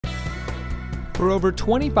For over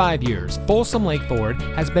 25 years, Folsom Lake Ford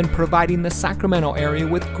has been providing the Sacramento area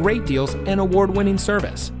with great deals and award-winning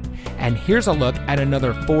service. And here's a look at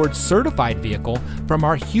another Ford certified vehicle from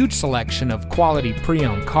our huge selection of quality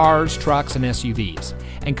pre-owned cars, trucks, and SUVs,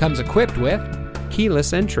 and comes equipped with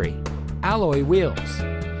keyless entry, alloy wheels,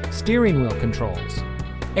 steering wheel controls,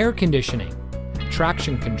 air conditioning,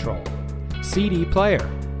 traction control, CD player,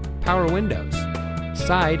 power windows,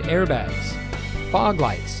 side airbags, fog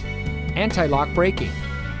lights, anti-lock braking,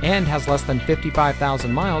 and has less than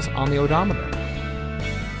 55,000 miles on the odometer.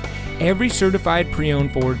 Every certified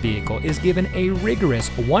pre-owned Ford vehicle is given a rigorous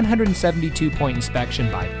 172-point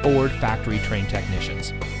inspection by Ford factory-trained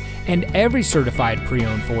technicians. And every certified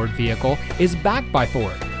pre-owned Ford vehicle is backed by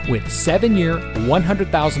Ford with 7-year,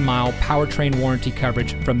 100,000-mile powertrain warranty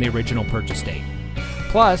coverage from the original purchase date.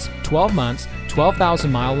 Plus 12 months,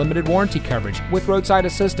 12,000-mile limited warranty coverage with roadside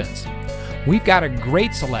assistance. We've got a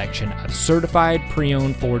great selection of certified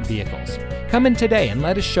pre-owned Ford vehicles. Come in today and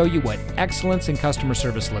let us show you what excellence in customer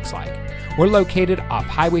service looks like. We're located off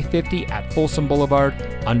Highway 50 at Folsom Boulevard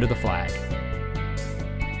under the flag.